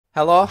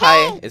Hello,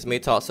 hi, it's me,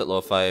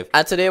 toxiclowfive,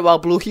 and today, while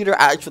Blue Heater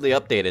actually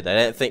updated, I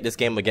didn't think this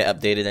game would get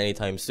updated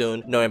anytime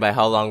soon, knowing by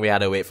how long we had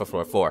to wait for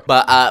floor 4.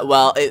 But,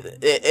 well,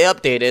 it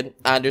updated,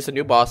 and there's a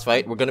new boss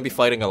fight. We're gonna be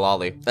fighting a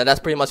LOLI, and that's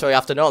pretty much all you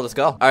have to know. Let's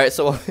go. Alright,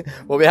 so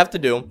what we have to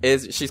do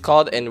is, she's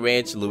called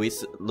Enraged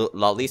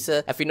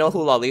Lolisa. If you know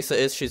who Lolisa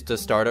is, she's the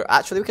starter.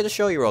 Actually, we can just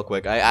show you real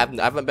quick. I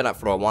haven't been at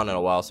floor 1 in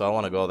a while, so I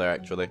want to go there,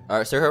 actually.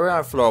 Alright, so here we're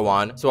on floor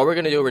 1. So what we're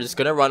gonna do, we're just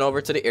gonna run over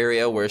to the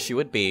area where she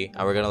would be,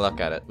 and we're gonna look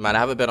at it. Man, I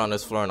haven't been on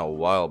this floor in a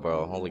while,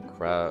 bro. Holy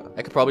crap.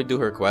 I could probably do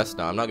her quest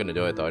now. I'm not gonna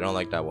do it though. I don't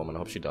like that woman. I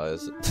hope she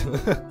dies.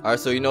 Alright,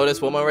 so you know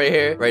this woman right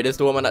here? Right, this is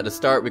the woman at the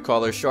start. We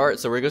call her Short.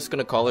 So we're just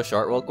gonna call her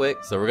Short real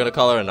quick. So we're gonna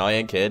call her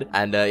Annoying Kid.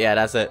 And yeah,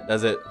 that's it.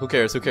 That's it. Who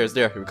cares? Who cares?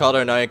 There. We called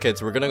her Annoying Kid.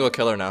 So we're gonna go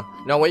kill her now.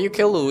 Now, when you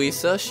kill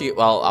Louisa,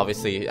 well,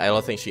 obviously, I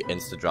don't think she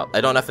insta-drop.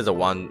 I don't know if it's a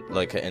one,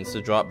 like an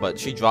insta-drop, but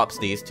she drops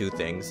these two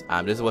things.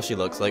 This is what she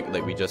looks like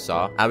we just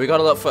saw. And we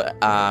gotta look for,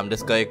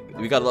 this guy,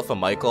 we gotta look for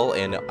Michael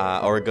in,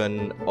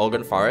 Oregon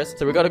Forest.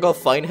 So we gotta go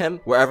find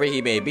him wherever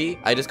he may be.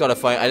 I just gotta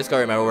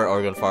remember where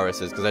Oregon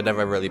Forest is because I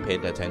never really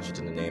paid attention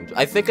to the names.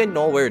 I think I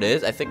know where it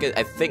is. I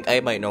think I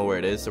might know where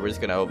it is. So we're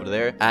just gonna over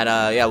there. And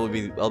yeah,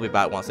 I'll be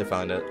back once I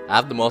find it. I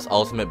have the most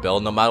ultimate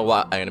build. No matter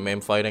what enemy I'm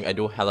fighting, I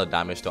do hella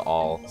damage to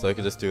all. So I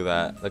can just do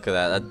that. Look at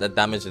that. That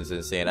damage is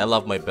insane. I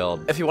love my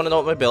build. If you want to know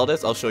what my build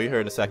is, I'll show you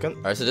here in a second.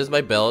 Alright, so this is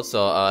my build.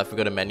 So if we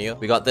go to menu,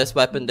 we got this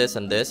weapon, this,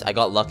 and this. I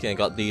got lucky and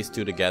got these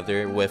two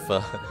together with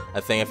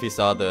I think if you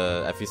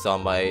saw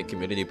my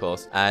community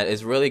post. And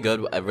it's really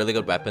good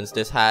weapons.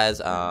 This has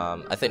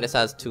I think this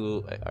has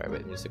two. Alright, wait,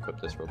 let me just equip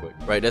this real quick.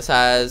 Right, this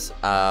has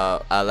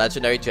a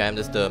legendary gem.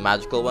 This is the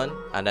magical one,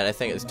 and then I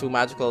think it's two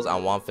magicals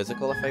and one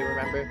physical, if I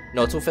remember.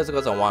 No, two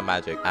physicals and one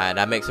magic, and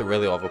that makes it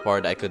really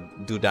overpowered. I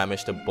could do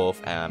damage to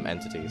both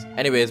entities.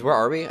 Anyways, where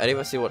are we? I didn't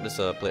even see what this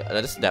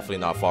this is definitely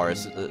not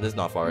forest. This is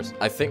not forest.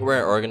 I think we're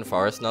in Oregon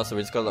Forest now, so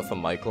we're just gonna look for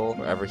Michael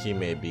wherever he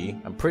may be.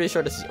 I'm pretty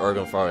sure this is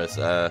Oregon Forest.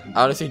 I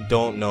honestly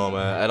don't know,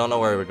 man. I don't know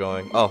where we're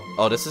going.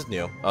 Oh, this is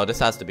new. Oh, this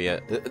has to be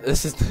it.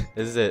 This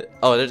is it.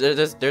 Oh,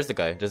 there's the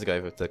guy. There's the guy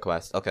with the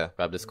quest. Okay,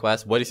 grab this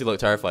quest. Why does he look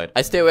terrified?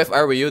 I stay away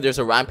from you. There's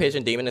a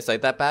rampaging demon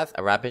inside that path.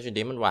 A rampaging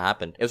demon? What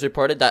happened? It was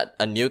reported that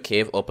a new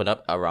cave opened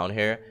up around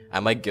here,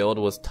 and my guild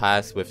was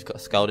tasked with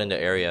scouting the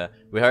area.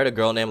 We hired a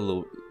girl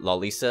named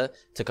Lolisa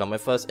to come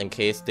with us in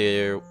case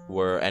there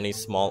were any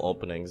small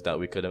openings that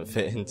we couldn't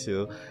fit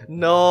into.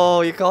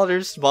 No, you called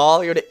her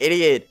small? You're the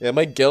idiot. Yeah,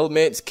 my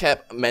guildmates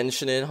kept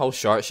mentioning how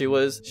short she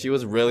was. She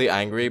was really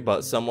angry,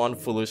 but someone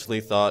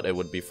foolishly thought it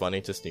would be funny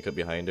to sneak up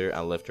behind her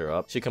and lift her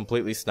up. She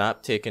completely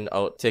snapped, taking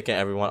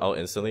everyone out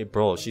instantly.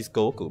 Bro, she's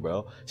Goku,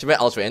 bro. She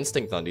went Ultra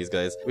Instinct on these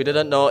guys. We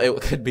didn't know it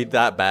could be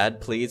that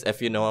bad. Please,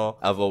 if you know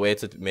of a way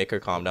to make her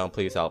calm down,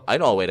 please help. I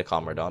know a way to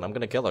calm her down. I'm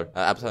gonna kill her.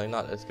 Absolutely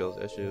not. Skills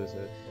issues.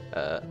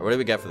 What do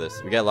we get for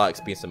this? We get a lot of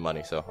experience and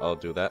money, so I'll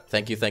do that.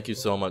 Thank you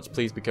so much.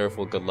 Please be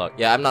careful. Good luck.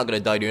 Yeah, I'm not gonna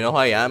die. Do you know who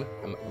I am?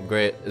 I'm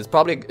great.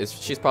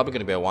 She's probably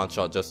gonna be a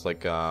one-shot, just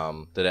like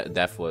the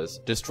death was.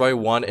 Destroy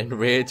one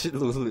enraged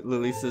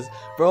Lulises.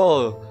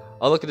 Bro.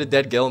 Oh, look at the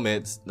dead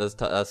guildmates.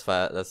 That's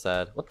fat. That's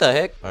sad. What the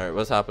heck? Alright,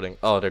 what's happening?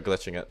 Oh, they're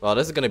glitching it. Well,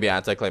 this is gonna be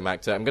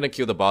anticlimactic. I'm gonna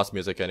cue the boss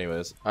music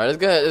anyways. Alright,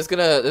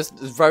 this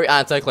is very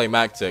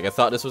anticlimactic. I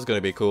thought this was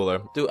gonna be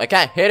cooler. Dude, I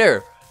can't hit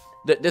her.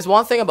 There's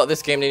one thing about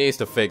this game they needs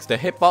to fix. The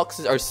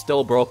hitboxes are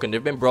still broken.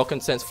 They've been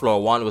broken since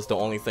floor 1 was the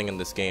only thing in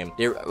this game.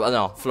 Well,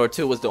 no, floor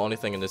 2 was the only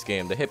thing in this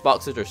game. The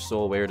hitboxes are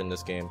so weird in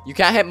this game. You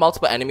can't hit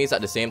multiple enemies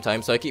at the same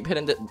time, so I keep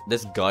hitting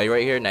this guy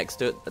right here next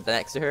to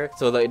her,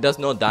 so that it does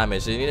no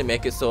damage. They need to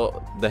make it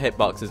so the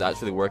hitboxes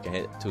actually work and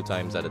hit 2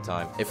 times at a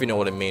time, if you know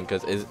what I mean,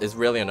 because it's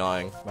really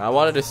annoying. I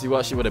wanted to see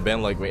what she would have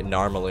been like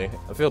normally.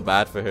 I feel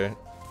bad for her.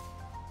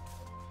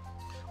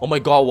 Oh my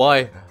god,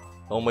 why?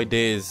 Oh my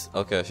days.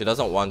 Okay, she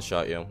doesn't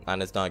one-shot you,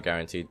 and it's not a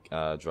guaranteed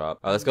drop.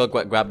 Let's go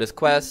grab this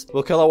quest.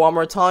 We'll kill her one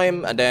more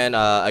time, and then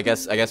I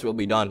guess we'll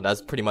be done.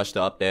 That's pretty much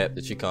the update.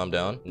 Did she calm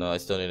down? No, I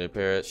still need to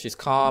repair it. She's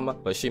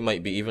calm, but she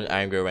might be even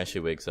angrier when she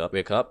wakes up.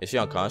 Wake up? Is she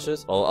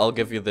unconscious? I'll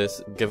give you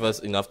this. Give us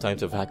enough time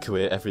to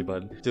evacuate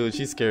everybody. Dude,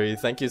 she's scary.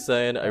 Thank you,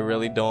 Sayan. I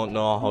really don't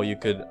know how you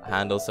could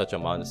handle such a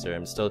monster.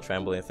 I'm still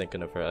trembling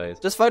thinking of her eyes.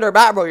 Just fight her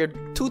back, bro. You're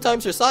 2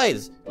 times her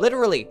size.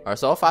 Literally. Alright,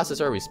 so how fast is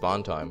her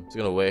respawn time? Just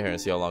gonna wait here and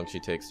see how long she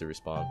takes to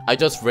respawn. I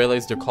just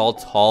realized they're called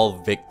Tall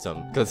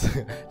Victim, because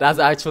that's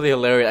actually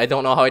hilarious. I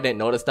don't know how I didn't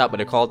notice that, but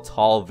they're called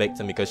Tall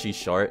Victim because she's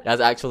short.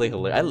 That's actually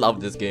hilarious. I love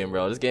this game,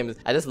 bro. This game is,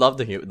 I just love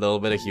the little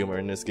bit of humor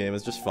in this game.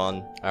 It's just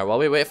fun. Alright, while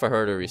we wait for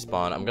her to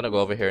respawn, I'm gonna go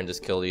over here and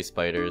just kill these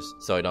spiders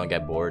so I don't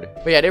get bored.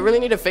 But yeah, they really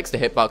need to fix the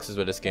hitboxes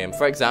with this game.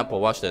 For example,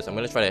 watch this. I'm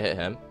gonna try to hit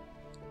him.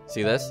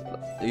 See this?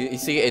 You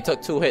see, it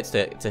took 2 hits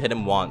to hit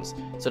him once.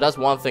 So that's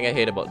one thing I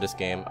hate about this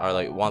game, or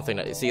like one thing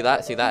that, see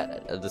that?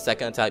 The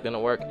second attack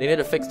didn't work. They need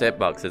to fix the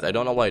hitboxes. I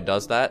don't know why it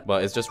does that,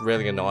 but it's just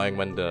really annoying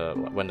when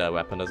the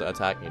weapon doesn't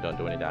attack and you don't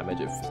do any damage.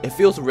 It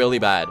feels really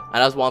bad.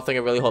 And that's one thing I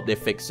really hope they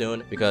fix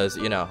soon, because,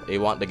 you know, they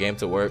want the game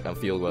to work and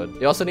feel good.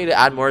 They also need to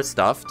add more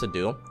stuff to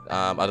do,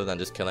 other than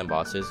just killing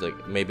bosses.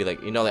 Like, maybe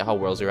like, you know, like how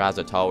World Zero has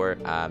a tower.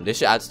 They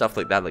should add stuff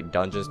like that, like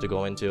dungeons to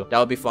go into. That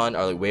would be fun,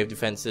 or like wave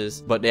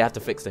defenses, but they have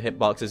to fix the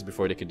hitboxes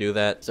before they could do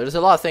that. So there's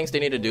a lot of things they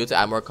need to do to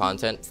add more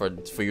content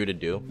for you to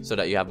do, so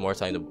that you have more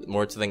time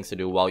more things to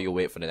do while you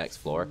wait for the next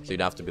floor. So you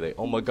don't have to be like,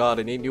 oh my god,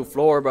 I need a new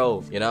floor,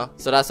 bro, you know?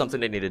 So that's something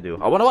they need to do.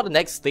 I wonder what the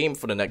next theme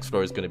for the next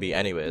floor is going to be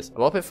anyways.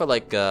 I'm hoping for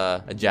like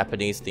a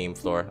Japanese theme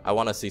floor. I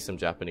want to see some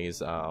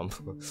Japanese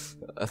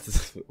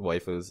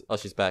waifus. Oh,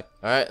 she's back.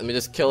 All right, let me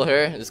just kill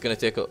her. This is gonna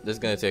take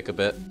a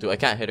bit. Dude, I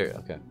can't hit her.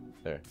 Okay.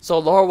 There. So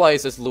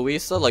lore-wise, is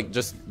Luisa like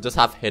just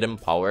have hidden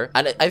power?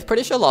 And I'm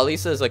pretty sure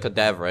Lalisa is like a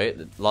dev, right?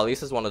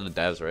 Lalisa is one of the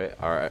devs, right?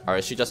 Or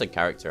is she just a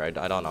character? I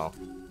don't know.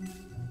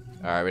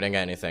 Alright, we didn't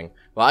get anything.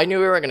 Well, I knew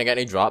we weren't gonna get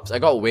any drops. I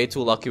got way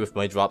too lucky with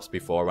my drops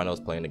before when I was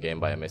playing the game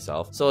by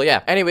myself. So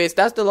yeah, anyways,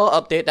 that's the little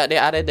update that they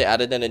added. They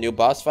added in a new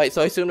boss fight.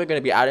 So I assume they're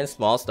gonna be adding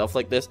small stuff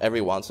like this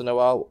every once in a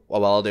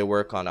while they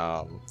work on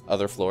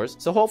other floors.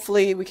 So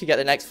hopefully we could get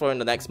the next floor in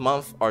the next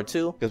month or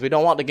 2, because we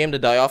don't want the game to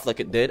die off like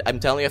it did. I'm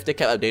telling you, if they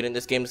kept updating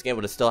this game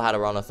would have still had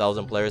around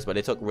 1,000 players, but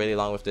it took really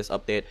long with this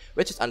update,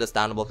 which is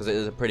understandable because it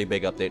is a pretty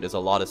big update. There's a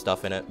lot of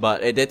stuff in it,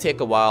 but it did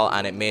take a while,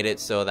 and it made it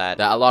so that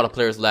a lot of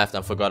players left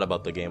and forgot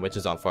about the game, which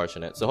is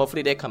unfortunate. So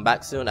hopefully they come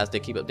back soon as they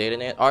keep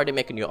updating it, or they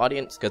make a new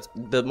audience, because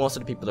most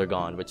of the people are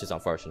gone, which is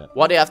unfortunate.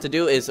 What they have to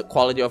do is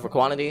quality over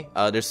quantity.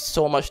 There's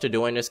so much to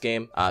do in this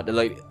game,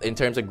 like in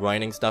terms of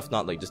grinding stuff,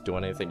 not like just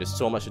doing anything. There's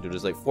so much to do.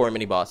 There's like 4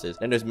 mini bosses,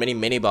 then there's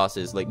mini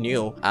bosses like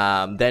new,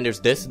 then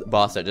there's this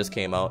boss that just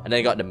came out, and then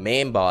you got the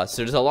main boss.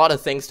 So there's a lot of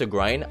things to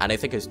grind, and I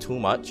think it's too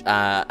much.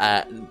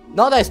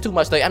 Not that it's too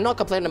much, like I'm not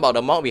complaining about the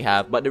amount we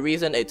have, but the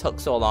reason it took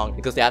so long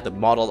because they had to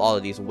model all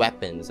of these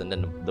weapons and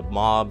then the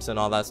mobs and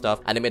all that stuff,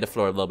 and they made the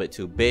floor a little bit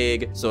too big.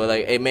 So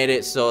like it made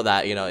it so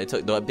that, you know,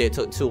 the update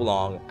took too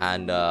long,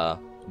 and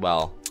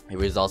well, it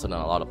resulted in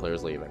a lot of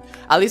players leaving.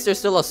 At least there's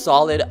still a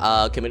solid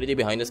community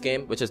behind this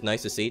game, which is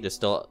nice to see. There's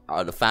still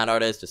the fan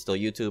artists, there's still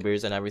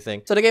YouTubers and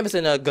everything. So the game is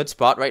in a good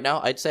spot right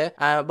now, I'd say.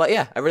 But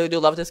yeah, I really do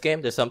love this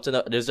game. There's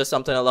just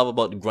something I love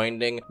about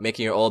grinding,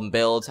 making your own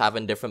builds,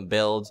 having different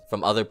builds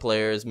from other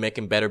players,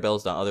 making better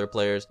builds than other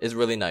players. Is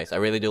really nice. I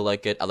really do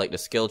like it. I like the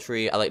skill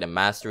tree. I like the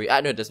mastery.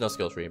 I know there's no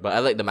skill tree, but I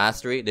like the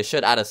mastery. They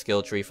should add a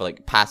skill tree for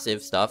like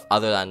passive stuff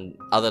other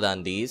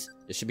than these.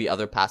 There should be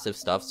other passive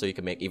stuff so you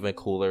can make even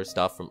cooler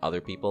stuff from other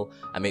people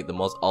and make the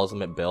most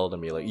ultimate build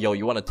and be like, yo,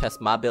 you want to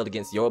test my build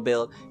against your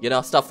build? You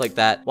know, stuff like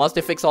that. Once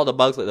they fix all the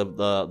bugs, like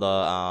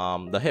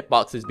the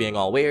hitboxes being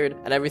all weird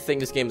and everything,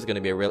 this game is going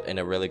to be in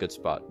a really good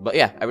spot. But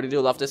yeah, I really do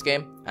love this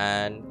game,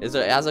 and it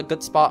has a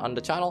good spot on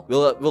the channel.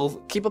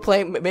 We'll keep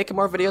playing, making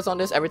more videos on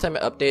this every time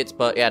it updates.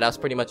 But yeah, that's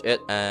pretty much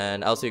it,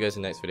 and I'll see you guys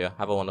in the next video.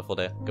 Have a wonderful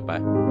day.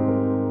 Goodbye.